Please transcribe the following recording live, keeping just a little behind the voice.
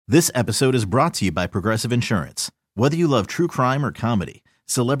This episode is brought to you by Progressive Insurance. Whether you love true crime or comedy,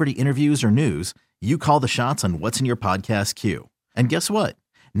 celebrity interviews or news, you call the shots on what's in your podcast queue. And guess what?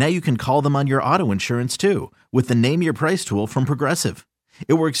 Now you can call them on your auto insurance too with the Name Your Price tool from Progressive.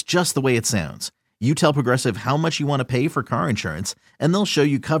 It works just the way it sounds. You tell Progressive how much you want to pay for car insurance, and they'll show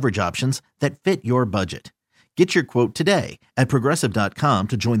you coverage options that fit your budget. Get your quote today at Progressive.com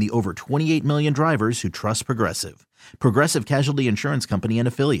to join the over 28 million drivers who trust Progressive. Progressive Casualty Insurance Company and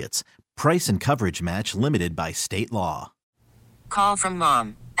Affiliates. Price and coverage match limited by state law. Call from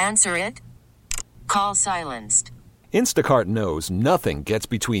mom. Answer it. Call silenced. Instacart knows nothing gets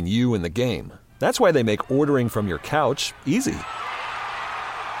between you and the game. That's why they make ordering from your couch easy.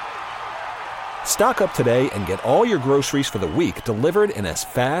 Stock up today and get all your groceries for the week delivered in as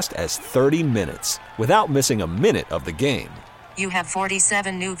fast as 30 minutes without missing a minute of the game. You have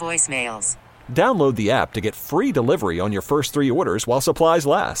 47 new voicemails. Download the app to get free delivery on your first 3 orders while supplies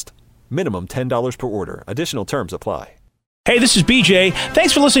last. Minimum $10 per order. Additional terms apply. Hey, this is BJ.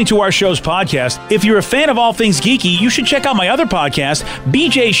 Thanks for listening to our show's podcast. If you're a fan of all things geeky, you should check out my other podcast,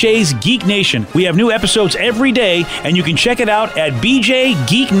 BJ Shea's Geek Nation. We have new episodes every day, and you can check it out at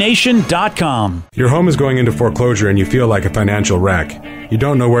bjgeeknation.com. Your home is going into foreclosure and you feel like a financial wreck. You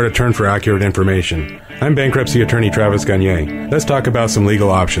don't know where to turn for accurate information. I'm bankruptcy attorney Travis Gagne. Let's talk about some legal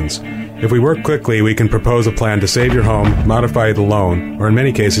options. If we work quickly, we can propose a plan to save your home, modify the loan, or in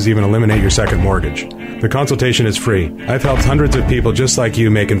many cases even eliminate your second mortgage. The consultation is free. I've helped hundreds of people just like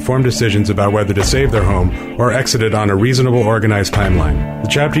you make informed decisions about whether to save their home or exit it on a reasonable, organized timeline. The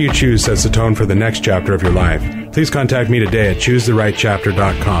chapter you choose sets the tone for the next chapter of your life. Please contact me today at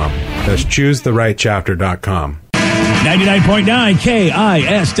choosetherightchapter.com. That's choosetherightchapter.com. 99.9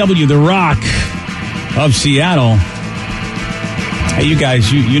 KISW, The Rock of Seattle. Hey, you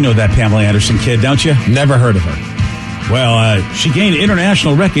guys, you know that Pamela Anderson kid, don't you? Never heard of her. Well, she gained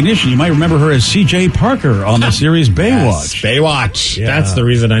international recognition. You might remember her as C.J. Parker on the series Baywatch. Yes, Baywatch. Yeah. That's the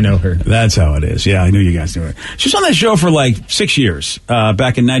reason I know her. That's how it is. Yeah, I knew you guys knew her. She was on that show for like 6 years.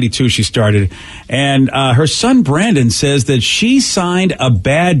 Back in 92, she started. And her son, Brandon, says that she signed a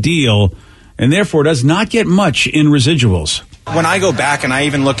bad deal and therefore does not get much in residuals. When I go back and I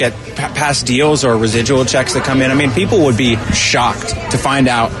even look at past deals or residual checks that come in, I mean, people would be shocked to find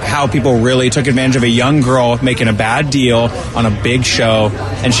out how people really took advantage of a young girl making a bad deal on a big show,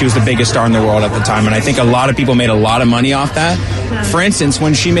 and she was the biggest star in the world at the time. And I think a lot of people made a lot of money off that. For instance,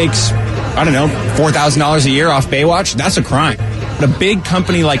 when she makes, I don't know, $4,000 a year off Baywatch, that's a crime. But a big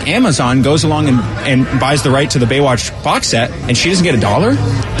company like Amazon goes along and buys the right to the Baywatch box set, and she doesn't get $1?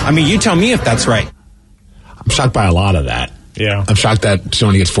 I mean, you tell me if that's right. I'm shocked by a lot of that. Yeah. I'm shocked that she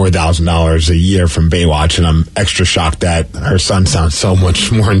only gets $4,000 a year from Baywatch, and I'm extra shocked that her son sounds so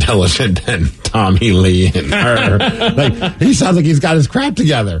much more intelligent than Tommy Lee and her. Like, he sounds like he's got his crap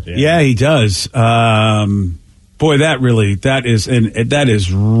together. Yeah, he does. Boy, that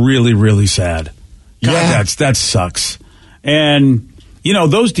is really, really sad. God, Yeah. that sucks. And you know,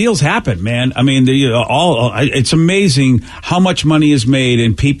 those deals happen, man. I mean, it's amazing how much money is made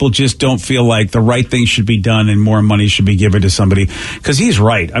and people just don't feel like the right thing should be done and more money should be given to somebody. Because he's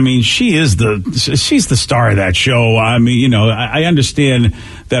right. I mean, she's the star of that show. I mean, you know, I understand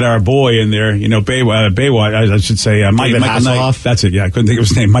that our boy in there, you know, Baywatch, I should say, Michael Knight. That's it. Yeah, I couldn't think of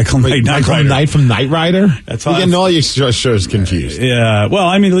his name. Michael Knight. Michael Knight from Knight Rider? That's You're getting all your shows confused. Yeah. Well,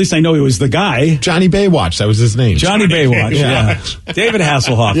 I mean, at least I know he was the guy. Johnny Baywatch. That was his name. Johnny Baywatch. Yeah. David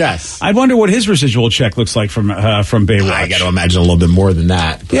Hasselhoff. Yes. I wonder what his residual check looks like from Baywatch. I got to imagine a little bit more than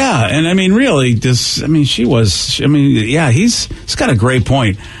that. But. Yeah, and I mean, really, he's got a great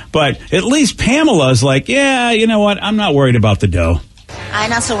point. But at least Pamela's like, yeah, you know what? I'm not worried about the dough. I'm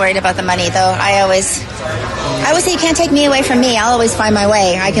not so worried about the money, though. I always say you can't take me away from me. I'll always find my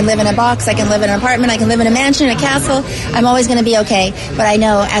way. I can live in a box. I can live in an apartment. I can live in a mansion, a castle. I'm always going to be okay. But I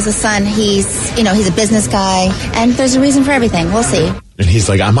know as a son, he's a business guy, and there's a reason for everything. We'll see. And he's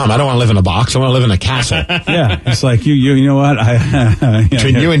like, Mom, I don't want to live in a box. I want to live in a castle. Yeah, it's like, you know what?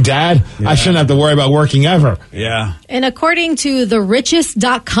 Between you and Dad, yeah. I shouldn't have to worry about working ever. Yeah. And according to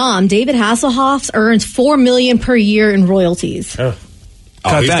TheRichest.com, David Hasselhoff earns $4 million per year in royalties.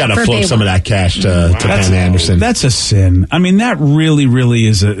 Oh, he's got to flip some of that cash to Pam Anderson. That's a sin. I mean, that really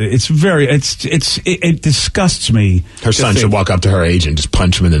is it disgusts me. Her son should walk up to her agent and just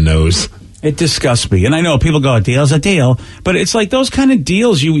punch him in the nose. It disgusts me. And I know people go, a deal's a deal. But it's like those kind of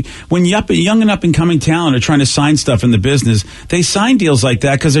deals, when young and up-and-coming talent are trying to sign stuff in the business, they sign deals like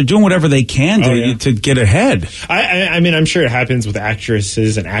that because they're doing whatever they can to get ahead. I mean, I'm sure it happens with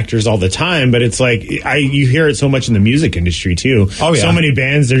actresses and actors all the time, but it's like, you hear it so much in the music industry, too. Oh, yeah. So many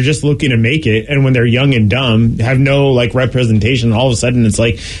bands, they're just looking to make it, and when they're young and dumb, have no, like, representation, all of a sudden it's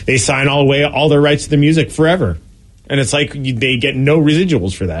like they sign all their rights to the music forever. And it's like they get no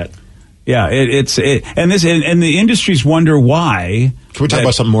residuals for that. Yeah, and the industries wonder why. Can we talk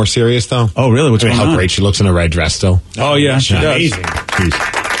about something more serious, though? Oh, really? What's going on? How great she looks in a red dress still. Oh, yeah, she does. Amazing.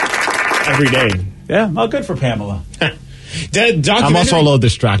 Every day. Yeah, well, good for Pamela. I'm also a little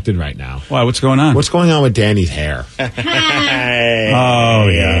distracted right now. Why? What's going on? What's going on with Danny's hair? Oh,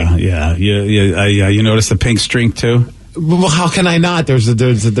 yeah. You notice the pink streak, too? Well, how can I not? There's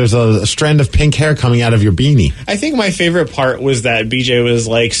a strand of pink hair coming out of your beanie. I think my favorite part was that BJ was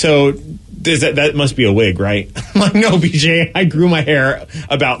like, so that must be a wig, right? I'm like, no, BJ, I grew my hair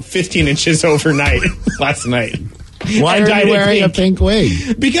about 15 inches overnight last night. Why are you wearing a pink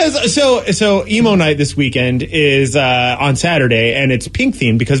wig? Because so emo night this weekend is on Saturday, and it's pink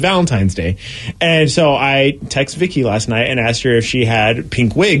themed because Valentine's Day. And so I texted Vicky last night and asked her if she had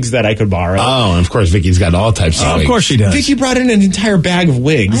pink wigs that I could borrow. Oh, and of course Vicky's got all types of wigs. Of course she does. Vicky brought in an entire bag of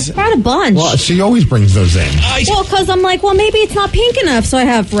wigs. I brought a bunch. Well, she always brings those in. Well, because I'm like, well, maybe it's not pink enough. So I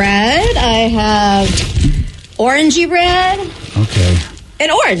have red. I have orangey red. Okay. And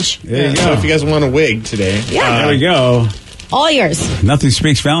orange. There you go. So if you guys want a wig today. Yeah. There we go. All yours. Nothing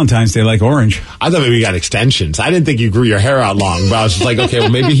speaks Valentine's Day like orange. I thought maybe you got extensions. I didn't think you grew your hair out long, but I was just like, okay, well,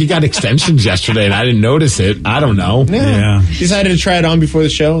 maybe he got extensions yesterday and I didn't notice it. I don't know. Yeah. Decided to try it on before the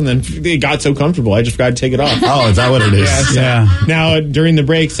show, and then it got so comfortable, I just forgot to take it off. Oh, is that what it is? Yeah. Now, during the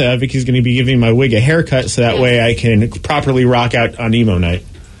breaks, Vicky's going to be giving my wig a haircut so that way I can properly rock out on emo night.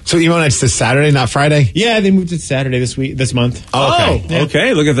 So emo night's this Saturday, not Friday? Yeah, they moved it to Saturday this month. Oh, okay. Yeah.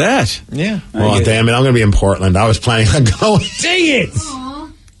 Okay, look at that. Yeah. Well, damn it, I'm going to be in Portland. I was planning on going. Dang it!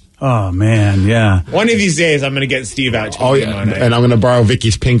 Oh, man, yeah. One of these days, I'm going to get Steve out to Oh, yeah, emo night. and I'm going to borrow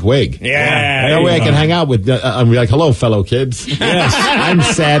Vicky's pink wig. Yeah. That way I can hang out with, I'll be like, hello, fellow kids. Yes. I'm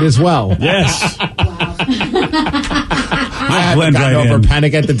sad as well. Yes. I haven't blend gotten right over in.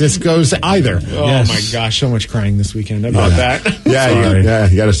 Panic at the Discos either. Oh, Yes. my gosh, so much crying this weekend about that. Yeah, Sorry.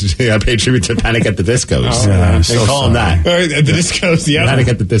 you got to pay tribute to Panic at the Discos. yeah, I'm They so call them that. The discos, yeah. Panic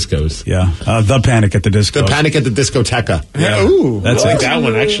at the Discos. Yeah. The Panic at the Disco. The Panic at the Discoteca. Yeah. Ooh, That's I like it. that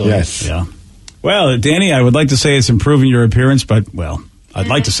one, actually. Yes. Yeah. Well, Danny, I would like to say it's improving your appearance, but, well, I'd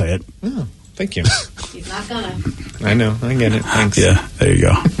like to say it. Oh, thank you. He's not gonna. I know. I get it. Thanks. Yeah, there you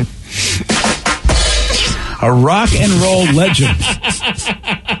go. A rock and roll legend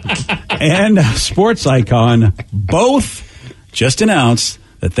and a sports icon both just announced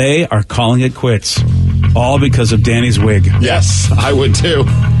that they are calling it quits, all because of Danny's wig. Yes, I would too.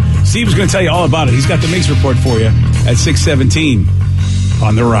 Steve's going to tell you all about it. He's got the Migs report for you at 6:17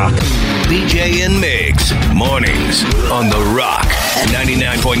 on The Rock. BJ and Migs, mornings on The Rock,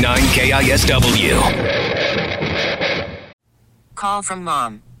 99.9 KISW. Call from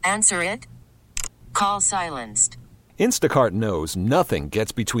mom. Answer it. Call silenced. Instacart knows nothing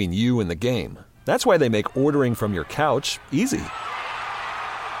gets between you and the game. That's why they make ordering from your couch easy.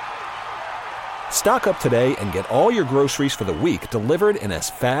 Stock up today and get all your groceries for the week delivered in as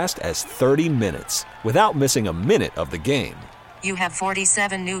fast as 30 minutes without missing a minute of the game. You have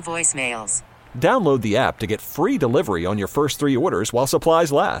 47 new voicemails. Download the app to get free delivery on your first 3 orders while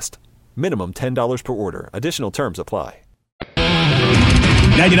supplies last. Minimum $10 per order. Additional terms apply.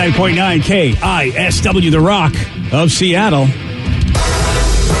 99.9 KISW, The Rock of Seattle.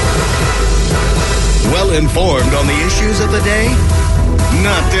 Well informed on the issues of the day?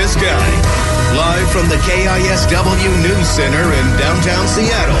 Not this guy. Live from the KISW News Center in downtown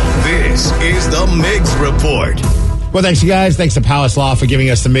Seattle, this is the Migs Report. Well, thanks, you guys. Thanks to Palace Law for giving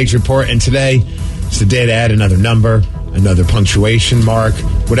us the Migs Report. And today, it's the day to add another number, another punctuation mark,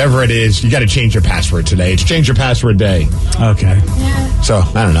 whatever it is. You got to change your password today. It's change your password day. Okay. So,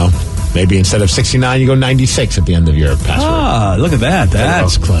 I don't know. Maybe instead of 69, you go 96 at the end of your password. Ah, look at that.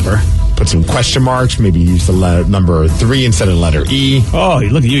 That's clever. Put some question marks. Maybe use the letter, number 3 instead of letter E. Oh,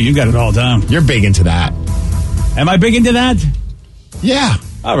 look at you. You got it all down. You're big into that. Am I big into that? Yeah.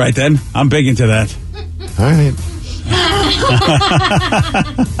 All right, then. I'm big into that. All right.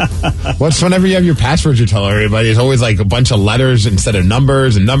 What's whenever you have your passwords you tell everybody, it's always like a bunch of letters instead of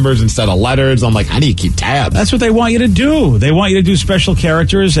numbers and numbers instead of letters. I'm like, how do you keep tabs? That's what they want you to do. They want you to do special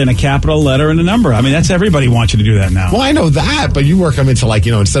characters and a capital letter and a number. I mean, that's everybody wants you to do that now. Well, I know that, but you work them into like,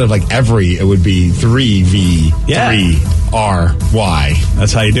 instead of like every, it would be 3V, Yeah. 3RY.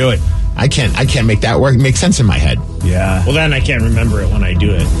 That's how you do it. I can't make that work. Make sense in my head. Yeah. Well, then I can't remember it when I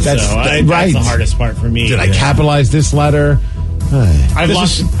do it. That's That's right. the hardest part for me. Did I capitalize this letter? I've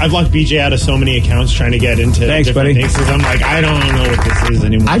locked BJ out of so many accounts trying to get into different things. I'm like, I don't know what this is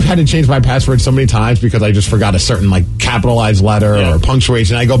anymore. I've had to change my password so many times because I just forgot a certain like capitalized letter or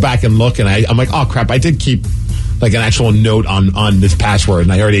punctuation. I go back and look, and I'm like, oh crap, I did keep like an actual note on this password,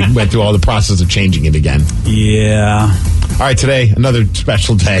 and I already went through all the process of changing it again. Yeah. All right, today, another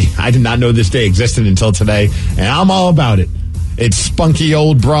special day. I did not know this day existed until today, and I'm all about it. It's Spunky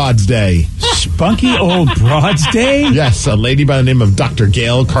Old Broads Day. Spunky Old Broads Day? Yes, a lady by the name of Dr.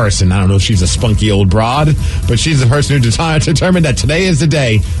 Gail Carson. I don't know if she's a spunky old broad, but she's the person who determined that today is the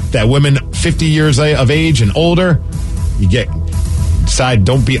day that women 50 years of age and older, decide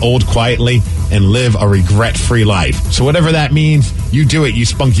don't be old quietly and live a regret-free life. So whatever that means, you do it, you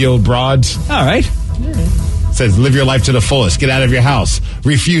spunky old broads. All right. Says live your life to the fullest, get out of your house,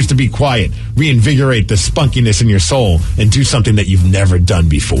 refuse to be quiet, reinvigorate the spunkiness in your soul, and do something that you've never done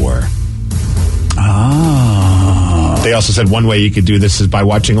before. They also said one way you could do this is by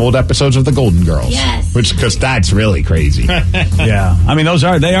watching old episodes of The Golden Girls. Yes. Because that's really crazy. Yeah. I mean,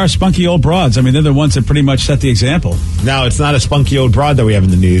 they are spunky old broads. I mean, they're the ones that pretty much set the example. Now, it's not a spunky old broad that we have in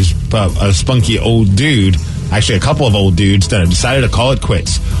the news, but a spunky old dude. Actually, a couple of old dudes that have decided to call it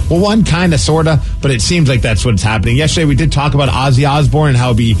quits. Well, one kind of, sort of, but it seems like that's what's happening. Yesterday, we did talk about Ozzy Osbourne and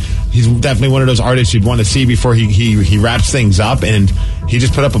how he's definitely one of those artists you'd want to see before he wraps things up. And he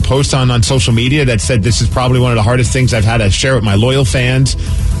just put up a post on social media that said, this is probably one of the hardest things I've had to share with my loyal fans.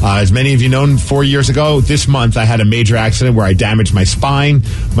 As many of you know, 4 years ago, this month, I had a major accident where I damaged my spine.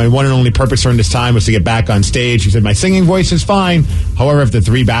 My one and only purpose during this time was to get back on stage. He said, my singing voice is fine. However, after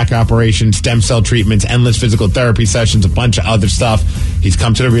 3 back operations, stem cell treatments, endless physical therapy sessions, a bunch of other stuff, he's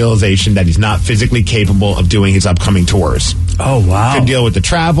come to the realization that he's not physically capable of doing his upcoming tours. Oh, wow. Couldn't deal with the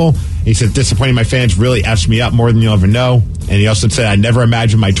travel. He said, disappointing my fans really F's me up more than you'll ever know. And he also said, I never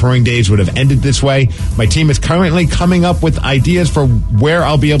imagined my touring days would have ended this way. My team is currently coming up with ideas for where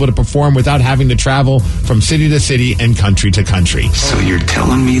I'll be able to perform without having to travel from city to city and country to country. So you're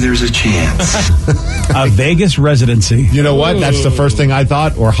telling me there's a chance? A Vegas residency. You know what? That's the first thing I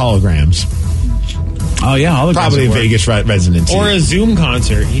thought, or holograms. Oh, yeah, holograms. Probably a Vegas residency. Or a Zoom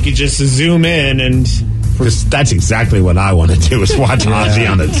concert. He could just zoom in and... That's exactly what I want to do, is watch Ozzy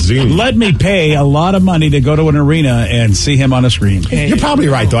on a Zoom. Let me pay a lot of money to go to an arena and see him on a screen. You're probably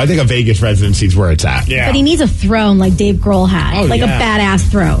right, though. I think a Vegas residency is where it's at. Yeah. But he needs a throne like Dave Grohl had. Oh, like yeah. a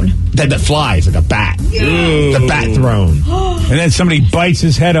badass throne. That flies like a bat. Ooh. The bat throne. And then somebody bites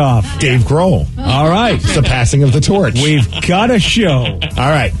his head off. Dave Grohl. All right. It's the passing of the torch. We've got a show. All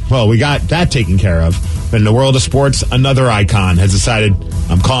right. Well, we got that taken care of. But in the world of sports, another icon has decided,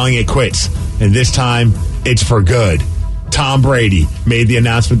 I'm calling it quits. And this time, it's for good. Tom Brady made the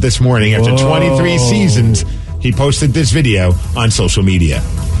announcement this morning. After 23 seasons, he posted this video on social media.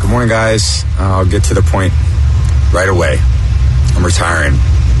 Good morning, guys. I'll get to the point right away. I'm retiring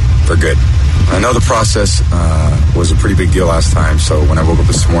for good. I know the process was a pretty big deal last time, so when I woke up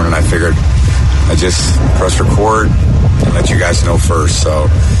this morning, I figured I'd just press record and let you guys know first. So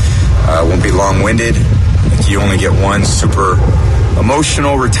I won't be long-winded. You only get one super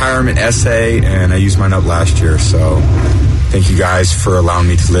emotional retirement essay, and I used mine up last year, so thank you guys for allowing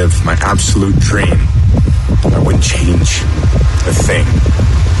me to live my absolute dream. I wouldn't change a thing.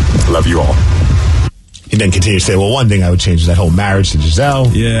 Love you all. He then continued to say, well, one thing I would change is that whole marriage to Giselle.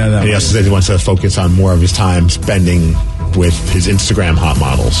 Yeah. And he also said he wants to focus on more of his time spending with his Instagram hot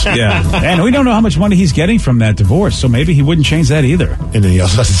models. Yeah. And we don't know how much money he's getting from that divorce, so maybe he wouldn't change that either. And then he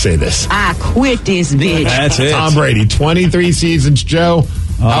also has to say this. I quit this bitch. That's it. Tom Brady, 23 seasons, Joe.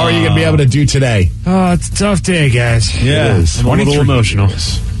 How are you going to be able to do today? Oh, it's a tough day, guys. Yeah. It is. I'm a little emotional.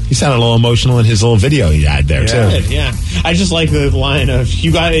 He sounded a little emotional in his little video he had there, too. Yeah. I just like the line of,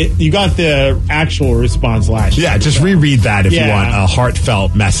 you got the actual response last year. Yeah, just reread that if you want a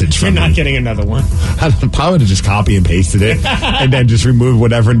heartfelt message from You're not him. getting another one. I probably would have just copy and pasted it and then just remove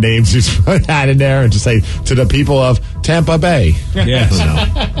whatever names you had in there and just say, to the people of Tampa Bay.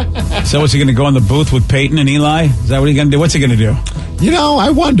 Yes. So what's he going to go in the booth with Peyton and Eli? Is that what he's going to do? What's he going to do? You know, I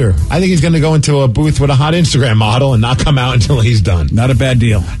wonder. I think he's going to go into a booth with a hot Instagram model and not come out until he's done. Not a bad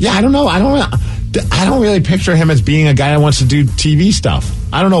deal. Yeah, I don't know. I don't really picture him as being a guy that wants to do TV stuff.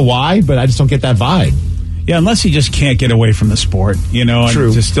 I don't know why, but I just don't get that vibe. Yeah, unless he just can't get away from the sport, and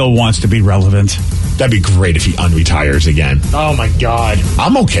True. just still wants to be relevant. That'd be great if he unretires again. Oh, my God.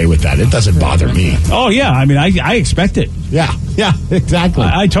 I'm okay with that. It doesn't bother me. Oh, yeah. I mean, I expect it. Yeah, exactly.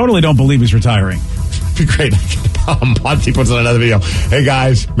 I totally don't believe he's retiring. It'd be great. Monty puts on another video. Hey,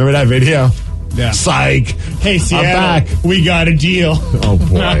 guys, remember that video? Yeah. Psych. Hey, Seattle, I'm back. we got a deal. Oh,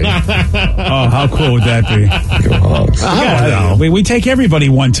 boy. Oh, how cool would that be? I don't know. We take everybody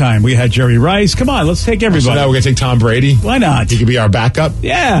one time. We had Jerry Rice. Come on, let's take everybody. So now we're going to take Tom Brady? Why not? He could be our backup?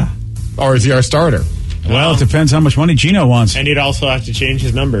 Yeah. Or is he our starter? Well, it depends how much money Gino wants. And he'd also have to change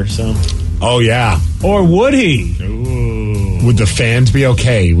his number, so. Oh, yeah. Or would he? Ooh. Would the fans be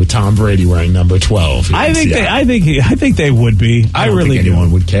okay with Tom Brady wearing number 12? I think they would be. I don't really think anyone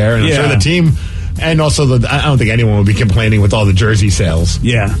do. would care. And I'm sure the team, and also I don't think anyone would be complaining with all the jersey sales.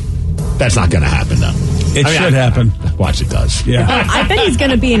 Yeah. That's not going to happen, though. It should happen. Watch, it does. Yeah. I bet he's going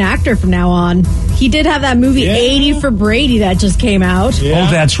to be an actor from now on. He did have that movie 80 for Brady that just came out. Yeah.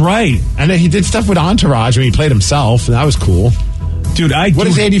 Oh, that's right. And then he did stuff with Entourage when he played himself, and that was cool. Dude, what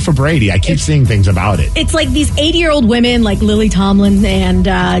is 80 for Brady? I keep seeing things about it. It's like these 80-year-old women like Lily Tomlin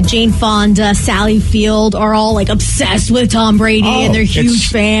and Jane Fonda, Sally Field are all like obsessed with Tom Brady and they're huge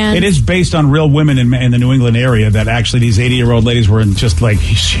fans. It is based on real women in the New England area that actually these 80-year-old ladies were just like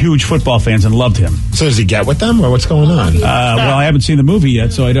huge football fans and loved him. So does he get with them or what's going on? Well, I haven't seen the movie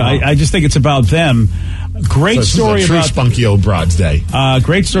yet, so I just think it's about them. Great story about spunky old broad's day.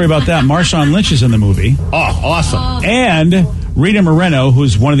 Great story about that. Marshawn Lynch is in the movie. Oh, awesome! And Rita Moreno,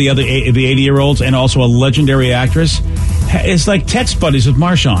 who's one of the other the 80-year-olds and also a legendary actress, is like text buddies with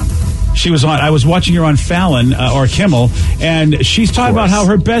Marshawn. She was on. I was watching her on Fallon or Kimmel, and she's talking about how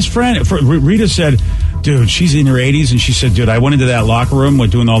her best friend. Rita said, "Dude, she's in her 80s," and she said, "Dude, I went into that locker room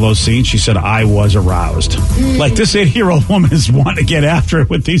with doing all those scenes." She said, "I was aroused." Like this 80-year-old woman is wanting to get after it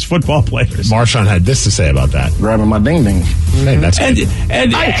with these football players. Marshawn had this to say about that. Grabbing my ding ding. Hey, that's and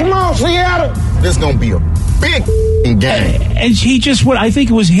hey, come on, Seattle. This gonna be a big game. And he just I think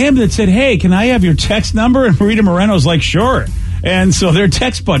it was him that said, "Hey, can I have your text number?" And Rita Moreno's like, "Sure." And so they're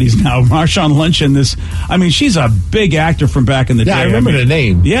text buddies now. Marshawn Lynch and this. I mean, she's a big actor from back in the day. Yeah, I remember the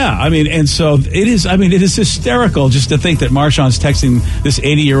name. Yeah, I mean, and so it is. I mean, it is hysterical just to think that Marshawn's texting this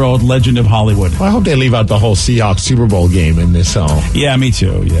 80-year-old legend of Hollywood. Well, I hope they leave out the whole Seahawks Super Bowl game in this song. Yeah, me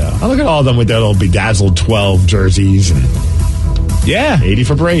too. Yeah. I look at all of them with their little bedazzled 12 jerseys and 80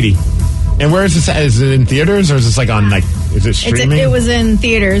 for Brady. And where is this? Is it in theaters or is this like on is it streaming? It was in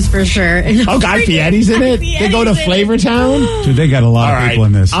theaters for sure. Oh, Guy Fieri's in it? They go to Flavortown? Dude, they got a lot of people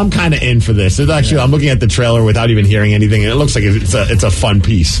in this. I'm kind of in for this. It's actually, I'm looking at the trailer without even hearing anything, and it looks like it's a fun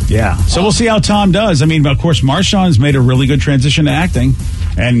piece. Yeah. So we'll see how Tom does. I mean, of course, Marshawn's made a really good transition to acting,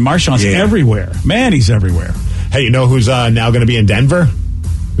 and Marshawn's everywhere. Man, he's everywhere. Hey, you know who's now going to be in Denver?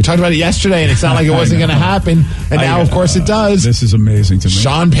 We talked about it yesterday, and it sounded like it wasn't going to happen. And now, of course, it does. This is amazing to me.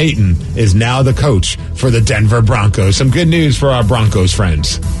 Sean Payton is now the coach for the Denver Broncos. Some good news for our Broncos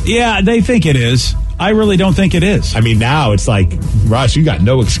friends. Yeah, they think it is. I really don't think it is. I mean, now it's like, Russ, you got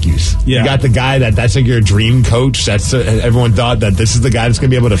no excuse. Yeah. You got the guy that's like your dream coach. That's everyone thought that this is the guy that's going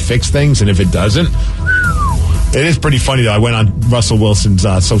to be able to fix things, and if it doesn't... It is pretty funny though. I went on Russell Wilson's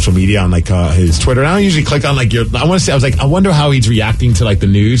social media on his Twitter. And I don't usually click on I want to say, I was like, I wonder how he's reacting to the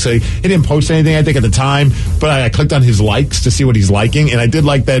news. So he didn't post anything, I think, at the time, but I clicked on his likes to see what he's liking, and I did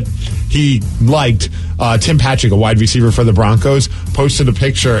like that he liked Tim Patrick, a wide receiver for the Broncos, posted a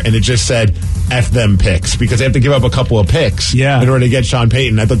picture and it just said F them picks because they have to give up a couple of picks in order to get Sean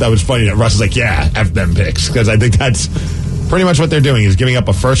Payton. I thought that was funny that Russ was like, yeah, F them picks, because I think that's pretty much what they're doing is giving up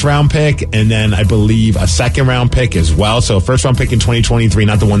a first-round pick and then I believe a second-round pick as well. So a first-round pick in 2023,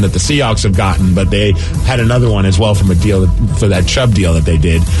 not the one that the Seahawks have gotten, but they had another one as well from a deal for that Chubb deal that they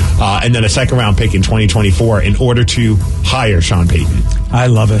did. And then a second-round pick in 2024 in order to hire Sean Payton. I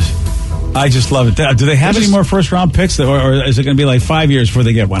love it. I just love it. Do they have any more first-round picks, or is it going to be like 5 years before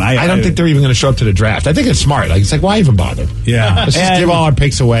they get one? I don't think they're even going to show up to the draft. I think it's smart. It's like, why even bother? Yeah. Let's just give all our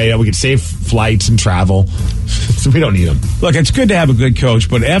picks away. We could save flights and travel. So we don't need them. Look, it's good to have a good coach,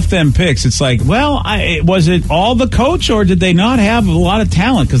 but F them picks. It's like, well, was it all the coach, or did they not have a lot of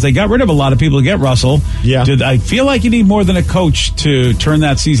talent? Because they got rid of a lot of people to get Russell. Yeah. I feel like you need more than a coach to turn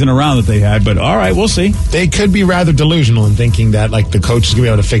that season around that they had, but all right, we'll see. They could be rather delusional in thinking that the coach is going to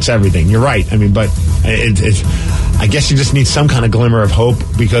be able to fix everything. You're right. I mean, but I guess you just need some kind of glimmer of hope,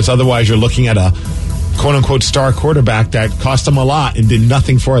 because otherwise you're looking at a quote-unquote star quarterback that cost them a lot and did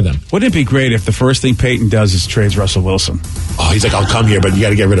nothing for them. Wouldn't it be great if the first thing Peyton does is trades Russell Wilson? Oh, he's like, I'll come here, but you got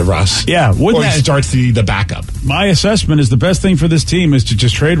to get rid of Russ. Yeah. Or he starts the backup. My assessment is the best thing for this team is to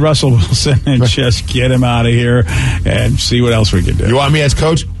just trade Russell Wilson and just get him out of here and see what else we can do. You want me as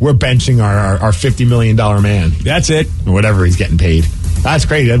coach? We're benching our $50 million man. That's it. Or whatever he's getting paid. That's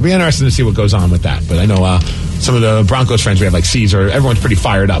crazy. It'd be interesting to see what goes on with that. But I know some of the Broncos friends we have, like Caesar, everyone's pretty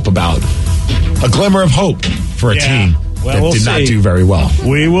fired up about a glimmer of hope for a team that did not do very well.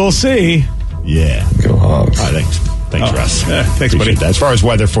 We will see. Yeah. Go Hogs. All right, thanks. Thanks, Russ. Thanks, buddy. That. As far as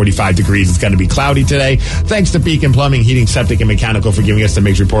weather, 45 degrees. It's going to be cloudy today. Thanks to Beacon Plumbing, Heating, Septic, and Mechanical for giving us the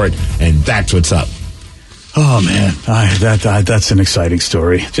Mix Report. And that's what's up. Oh, man. That's an exciting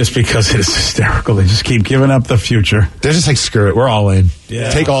story. Just because it is hysterical. They just keep giving up the future. They're just like, screw it. We're all in.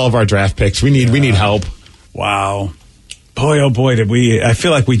 Yeah. Take all of our draft picks. We need help. Wow. Boy, oh boy, I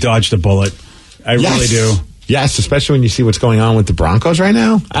feel like we dodged a bullet. I really do. Yes, especially when you see what's going on with the Broncos right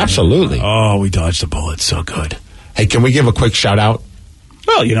now. Absolutely. Oh, we dodged a bullet. So good. Hey, can we give a quick shout out?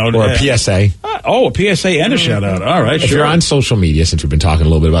 Well, or a PSA. A PSA and a shout out. All right, if you're on social media, since we've been talking a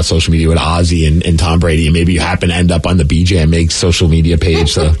little bit about social media with Ozzy and Tom Brady, and maybe you happen to end up on the BJ and Meg social media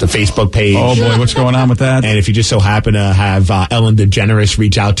page, the Facebook page. Oh boy, what's going on with that? And if you just so happen to have Ellen DeGeneres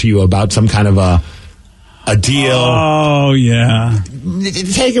reach out to you about some kind of a deal. Oh, yeah.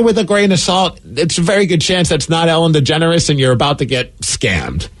 Take it with a grain of salt. It's a very good chance that's not Ellen DeGeneres and you're about to get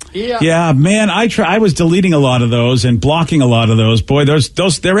scammed. Yeah, man, I was deleting a lot of those and blocking a lot of those. Boy,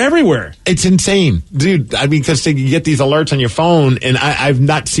 those they're everywhere. It's insane. Dude, I mean, because you get these alerts on your phone, and I've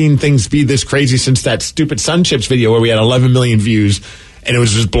not seen things be this crazy since that stupid Sun Chips video where we had 11 million views, and it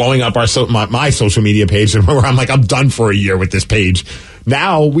was just blowing up my social media page, and where I'm like, I'm done for a year with this page.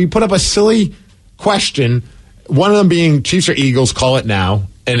 Now, we put up a silly question, one of them being Chiefs or Eagles, call it now,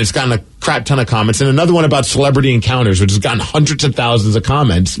 and it's gotten a crap ton of comments, and another one about celebrity encounters, which has gotten hundreds of thousands of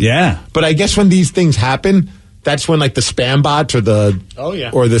comments. Yeah. But I guess when these things happen, that's when like the spam bots or the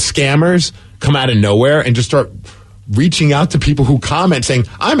scammers come out of nowhere and just start reaching out to people who comment saying,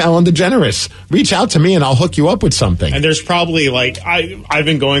 I'm Ellen DeGeneres. Reach out to me and I'll hook you up with something. And there's probably I've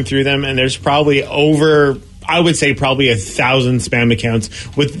been going through them, and there's probably I would say probably 1,000 spam accounts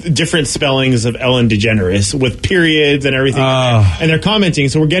with different spellings of Ellen DeGeneres with periods and everything. And they're commenting.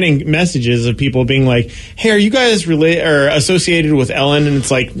 So we're getting messages of people being like, hey, are you guys associated with Ellen? And it's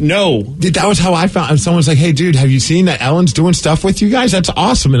like, no. That was how I found. Someone's like, hey, dude, have you seen that Ellen's doing stuff with you guys? That's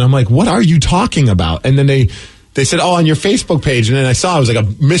awesome. And I'm like, what are you talking about? And then they said, oh, on your Facebook page. And then I saw it was like a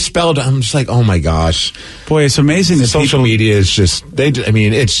misspelled. I'm just like, oh, my gosh. Boy, it's amazing that social media is just,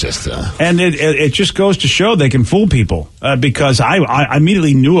 it's just. And it just goes to show they can fool people because I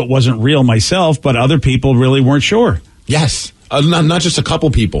immediately knew it wasn't real myself, but other people really weren't sure. Yes. Not just a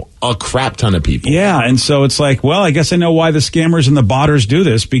couple people, a crap ton of people. Yeah, and so it's like, well, I guess I know why the scammers and the botters do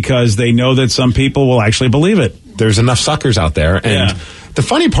this, because they know that some people will actually believe it. There's enough suckers out there. And the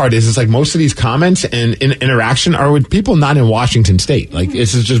funny part is, it's like most of these comments and interaction are with people not in Washington State. Like,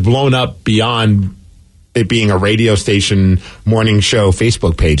 this is just blown up beyond it being a radio station morning show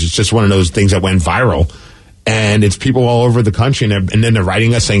Facebook page. It's just one of those things that went viral. And it's people all over the country, and then they're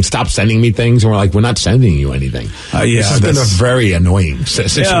writing us saying, stop sending me things. And we're like, we're not sending you anything. This has been a very annoying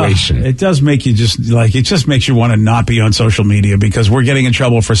situation. Yeah, it does make you it just makes you want to not be on social media, because we're getting in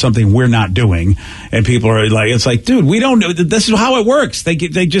trouble for something we're not doing. And people are like, it's like, dude, we don't know. This is how it works. They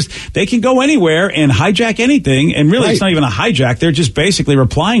can go anywhere and hijack anything. And really, It's not even a hijack. They're just basically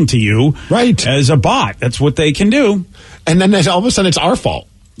replying to you as a bot. That's what they can do. And then all of a sudden it's our fault.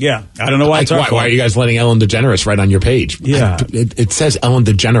 Yeah, I don't know why it's our fault. Why are you guys letting Ellen DeGeneres right on your page? Yeah. It says Ellen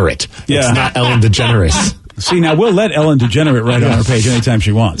DeGenerate. Yeah. It's not Ellen DeGeneres. See, now we'll let Ellen DeGenerate right on our page anytime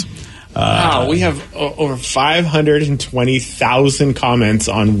she wants. Wow, we have over 520,000 comments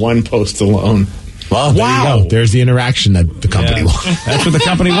on one post alone. Well, there you go. There's the interaction that the company wants. That's what the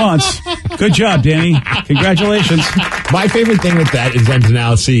company wants. Good job, Danny. Congratulations. My favorite thing with that is then to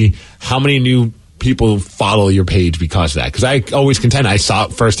now see how many new people follow your page because of that. Because I always contend, I saw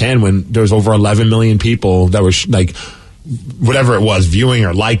it firsthand when there was over 11 million people that were like, whatever it was, viewing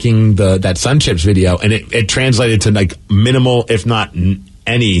or liking that Sun Chips video, and it translated to like minimal, if not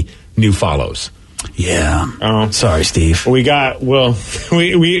any, new follows. Yeah. Oh, sorry, Steve. We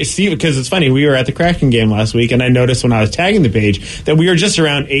Steve, because it's funny, we were at the Kraken game last week, and I noticed when I was tagging the page that we were just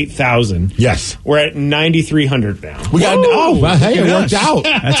around 8,000. Yes. We're at 9,300 now. It worked out.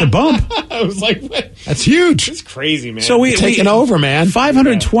 That's a bump. I was like, what? That's huge. It's crazy, man. So we taking over, man.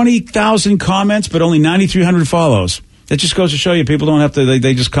 520,000 comments, but only 9,300 follows. It just goes to show you people don't have to,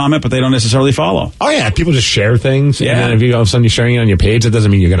 they just comment, but they don't necessarily follow. Oh, yeah. People just share things. Yeah. And then if all of a sudden you're sharing it on your page, that doesn't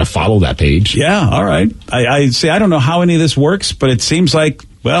mean you're going to follow that page. Yeah. All right. I don't know how any of this works, but it seems like,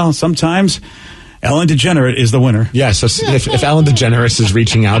 well, sometimes Ellen DeGenerate is the winner. Yeah. So if Ellen DeGeneres is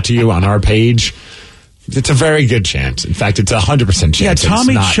reaching out to you on our page, It's a very good chance. In fact, it's 100% chance. Yeah,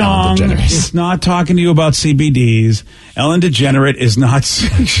 Tommy Chong is not talking to you about CBDs. Ellen DeGenerate is not.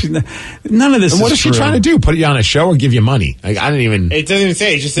 None of this. And what is she true. trying to do? Put you on a show or give you money? Like, I didn't even. It doesn't even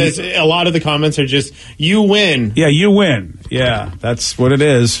say. It just says a lot of the comments are just you win. Yeah, you win. Yeah, that's what it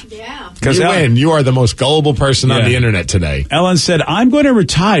is. Yeah. You win. You are the most gullible person on the internet today. Ellen said, I'm going to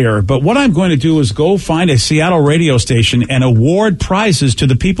retire, but what I'm going to do is go find a Seattle radio station and award prizes to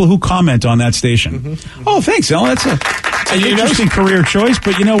the people who comment on that station. Mm-hmm. Oh, thanks, Ellen. That's an interesting career choice,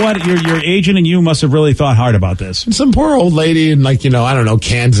 but you know what? Your agent and you must have really thought hard about this. And some poor old lady in, like, I don't know,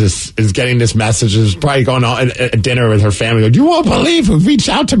 Kansas is getting this message, is probably going on at dinner with her family. You won't believe who reached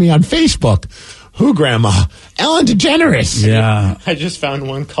out to me on Facebook. Who, Grandma? Ellen DeGeneres. Yeah. I just found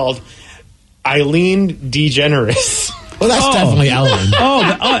one called Eileen DeGeneres. Well, that's definitely Ellen.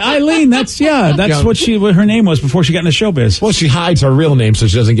 Eileen, that's what her name was before she got into showbiz. Well, she hides her real name so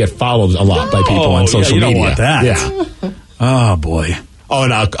she doesn't get followed a lot by people on social you media. Don't want that. Yeah. Oh, boy. Oh,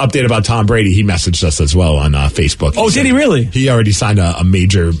 and update about Tom Brady. He messaged us as well on Facebook. Oh, did he really? He already signed a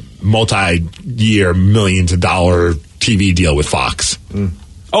major multi-year millions of dollar TV deal with Fox.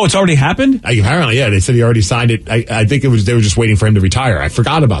 Oh, it's already happened? Apparently, yeah. They said he already signed it. I think they were just waiting for him to retire. I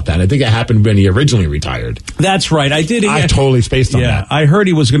forgot about that. I think it happened when he originally retired. That's right. I totally spaced on that. I heard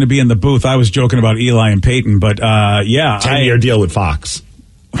he was going to be in the booth. I was joking about Eli and Peyton, but 10-year deal with Fox.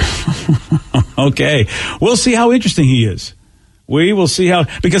 Okay. We'll see how interesting he is. We will see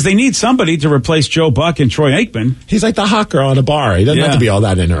because they need somebody to replace Joe Buck and Troy Aikman. He's like the hot girl in a bar. He doesn't have to be all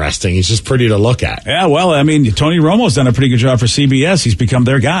that interesting. He's just pretty to look at. Yeah, well, I mean, Tony Romo's done a pretty good job for CBS. He's become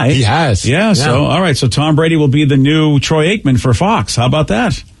their guy. He has. Yeah, so, all right. So Tom Brady will be the new Troy Aikman for Fox. How about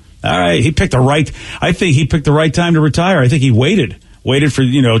that? All right. I think he picked the right time to retire. I think he waited for,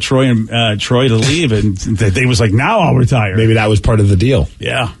 Troy to leave, and they was like, now I'll retire. Maybe that was part of the deal.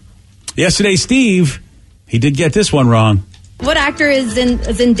 Yeah. Yesterday, Steve, he did get this one wrong. What actor is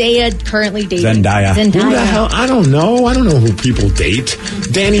Zendaya currently dating? Zendaya. Who the hell? I don't know. I don't know who people date.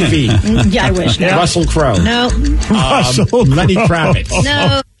 Danny V. Yeah, I wish. No. Russell Crowe. No. Lenny Kravitz.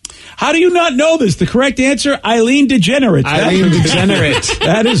 No. How do you not know this? The correct answer, Eileen DeGenerate. Eileen DeGenerate.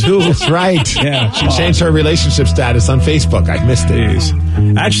 That is who. That's right. Yeah. She changed her relationship status on Facebook. I missed it.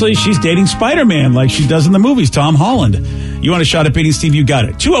 Actually, she's dating Spider-Man like she does in the movies, Tom Holland. You want a shot at beating Steve? You got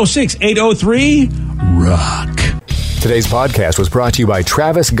it. 206-803-ROCK. Today's podcast was brought to you by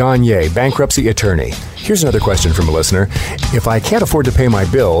Travis Gagne, bankruptcy attorney. Here's another question from a listener. If I can't afford to pay my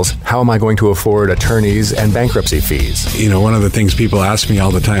bills, how am I going to afford attorneys and bankruptcy fees? One of the things people ask me all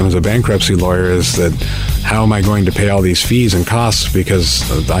the time as a bankruptcy lawyer is that how am I going to pay all these fees and costs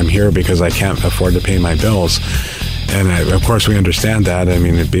because I'm here because I can't afford to pay my bills. And of course we understand that. I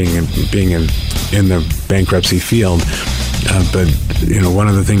mean, being in the bankruptcy field. But one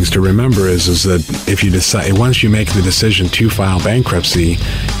of the things to remember is that if you decide, once you make the decision to file bankruptcy,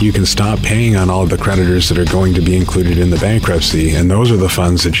 you can stop paying on all of the creditors that are going to be included in the bankruptcy, and those are the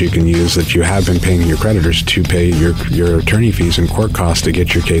funds that you can use that you have been paying your creditors to pay your attorney fees and court costs to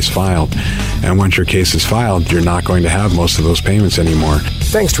get your case filed. And once your case is filed, you're not going to have most of those payments anymore.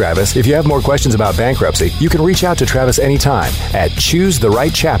 Thanks, Travis. If you have more questions about bankruptcy, you can reach out to Travis anytime at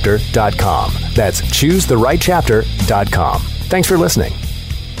ChooseTheRightChapter.com. That's ChooseTheRightChapter.com. Thanks for listening.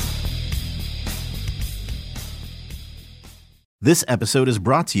 This episode is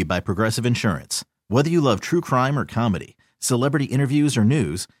brought to you by Progressive Insurance. Whether you love true crime or comedy, celebrity interviews or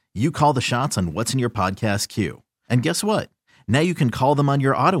news, you call the shots on what's in your podcast queue. And guess what? Now you can call them on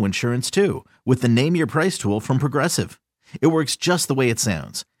your auto insurance too with the Name Your Price tool from Progressive. It works just the way it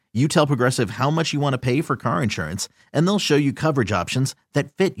sounds. You tell Progressive how much you want to pay for car insurance, and they'll show you coverage options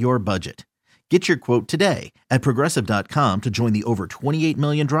that fit your budget. Get your quote today at Progressive.com to join the over 28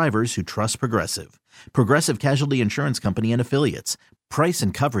 million drivers who trust Progressive. Progressive Casualty Insurance Company and Affiliates. Price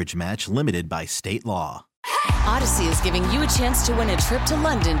and coverage match limited by state law. Odyssey is giving you a chance to win a trip to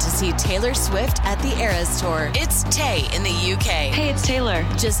London to see Taylor Swift at the Eras Tour. It's Tay in the UK. Hey, it's Taylor.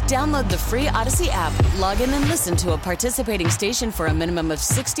 Just download the free Odyssey app, log in and listen to a participating station for a minimum of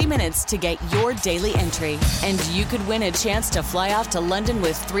 60 minutes to get your daily entry. And you could win a chance to fly off to London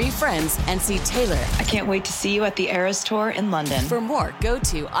with 3 friends and see Taylor. I can't wait to see you at the Eras Tour in London. For more, go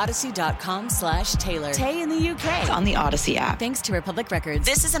to odyssey.com/Taylor. Tay in the UK. It's on the Odyssey app. Thanks to Republic Records.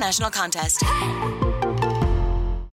 This is a national contest.